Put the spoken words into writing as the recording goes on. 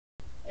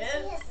He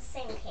has the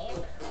same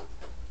camera.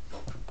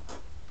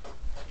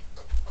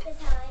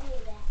 That's how I knew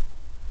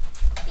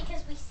that.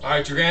 Because we see.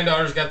 Alright, your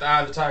granddaughter's got the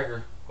eye of the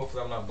tiger.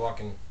 Hopefully I'm not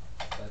blocking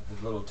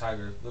the little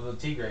tiger, the little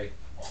tigre.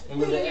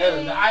 Remember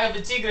the eye of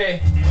the tigre.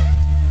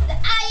 The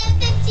eye of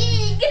the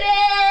tigre!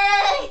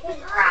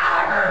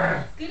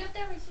 Scoot up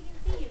there where she can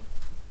see you.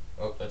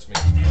 Oh, that's me.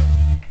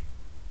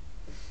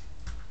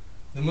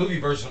 The movie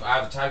version of Eye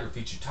of the Tiger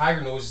featured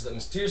tiger noises that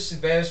mysteriously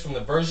vanished from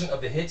the version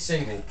of the hit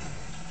single.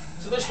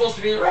 So they're supposed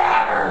to be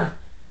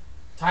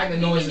tiger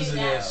noises in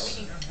this.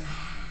 You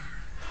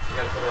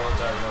gotta put her on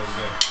tiger noises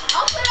again.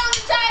 I'll put on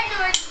the tiger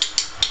noise.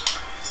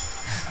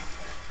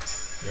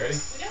 You ready?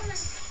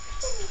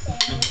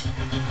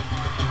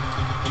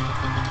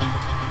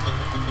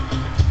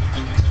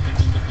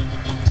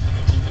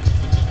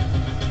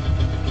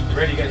 You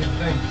ready? You gotta hit the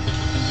thing.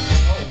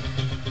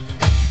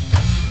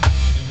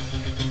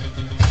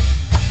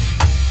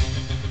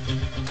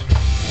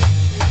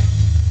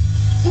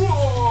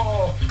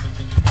 Whoa!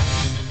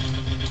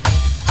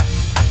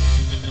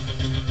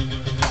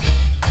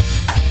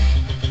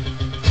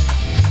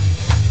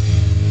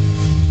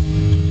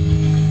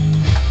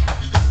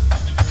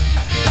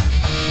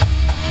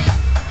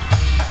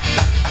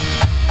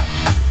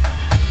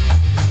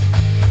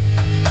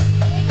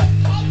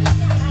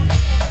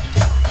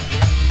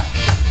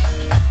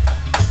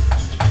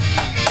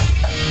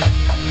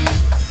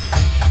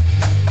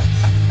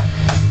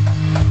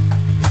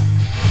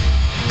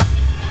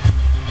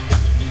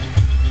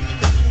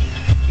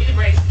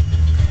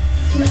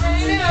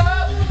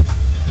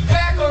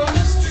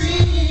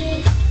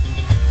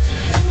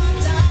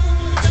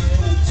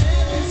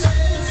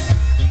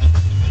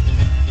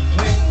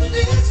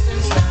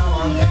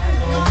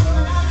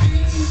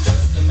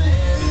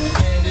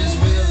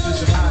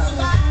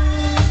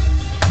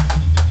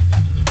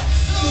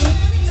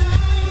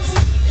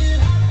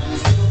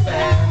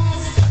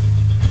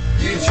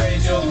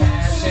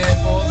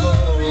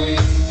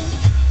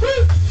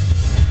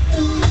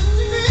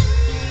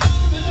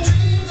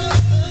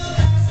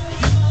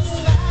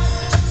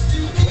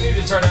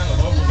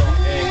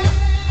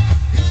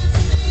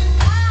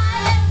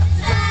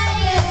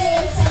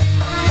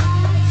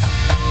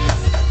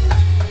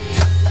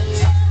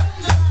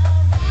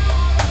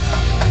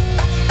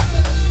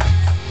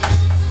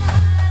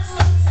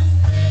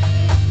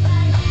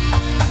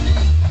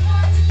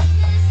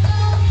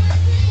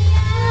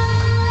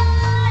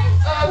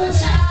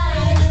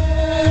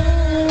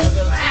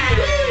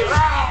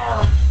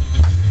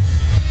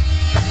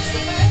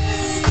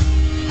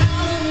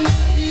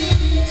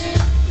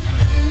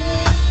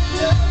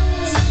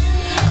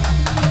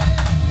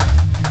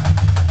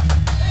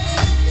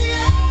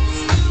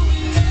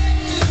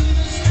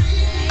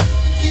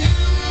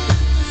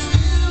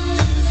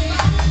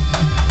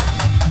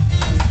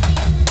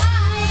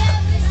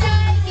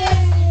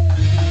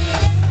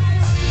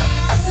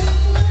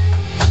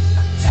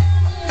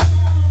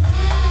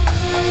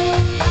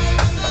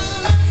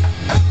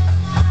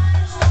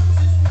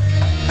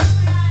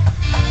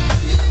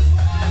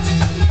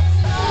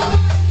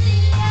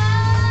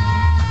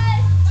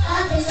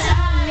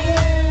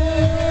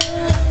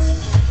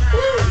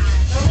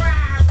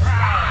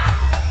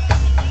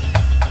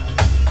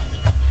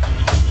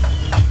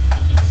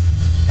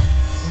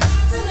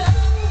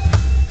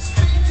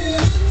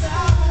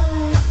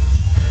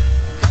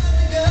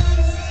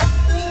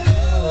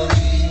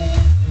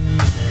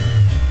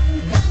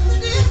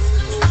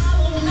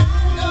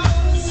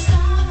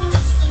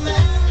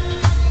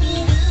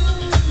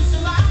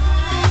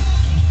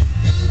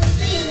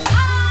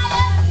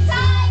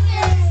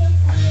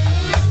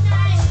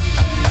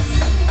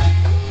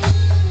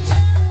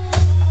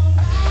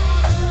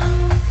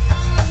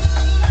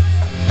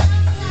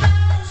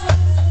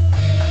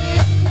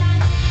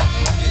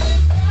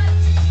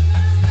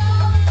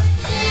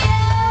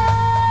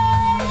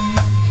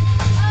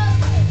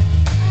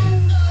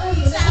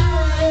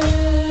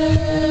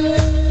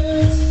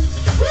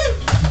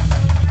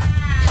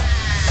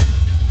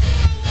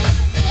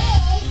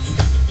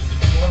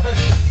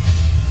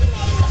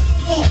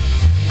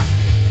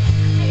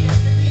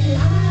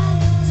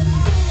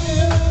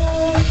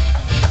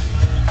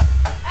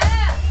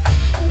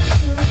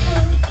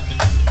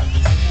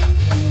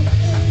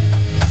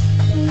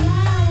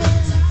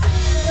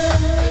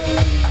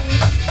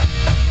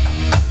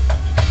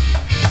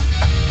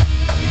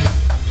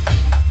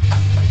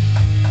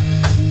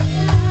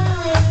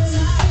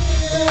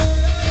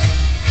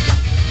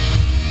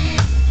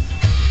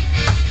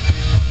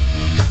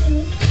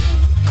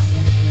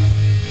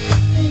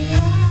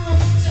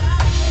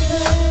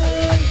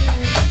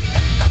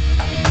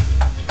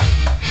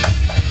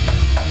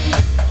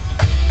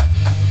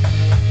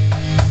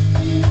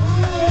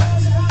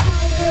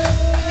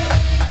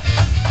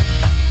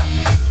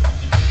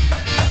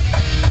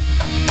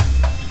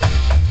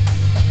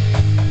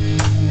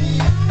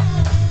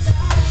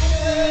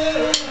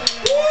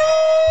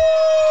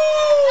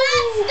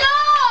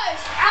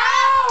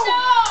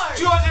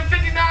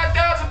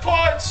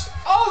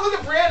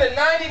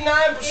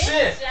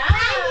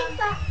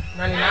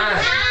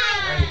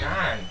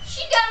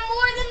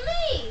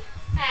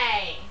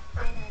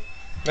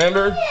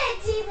 Remember? I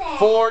can't do that.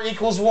 4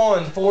 equals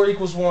 1. 4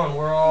 equals 1.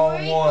 We're all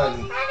 1.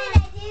 I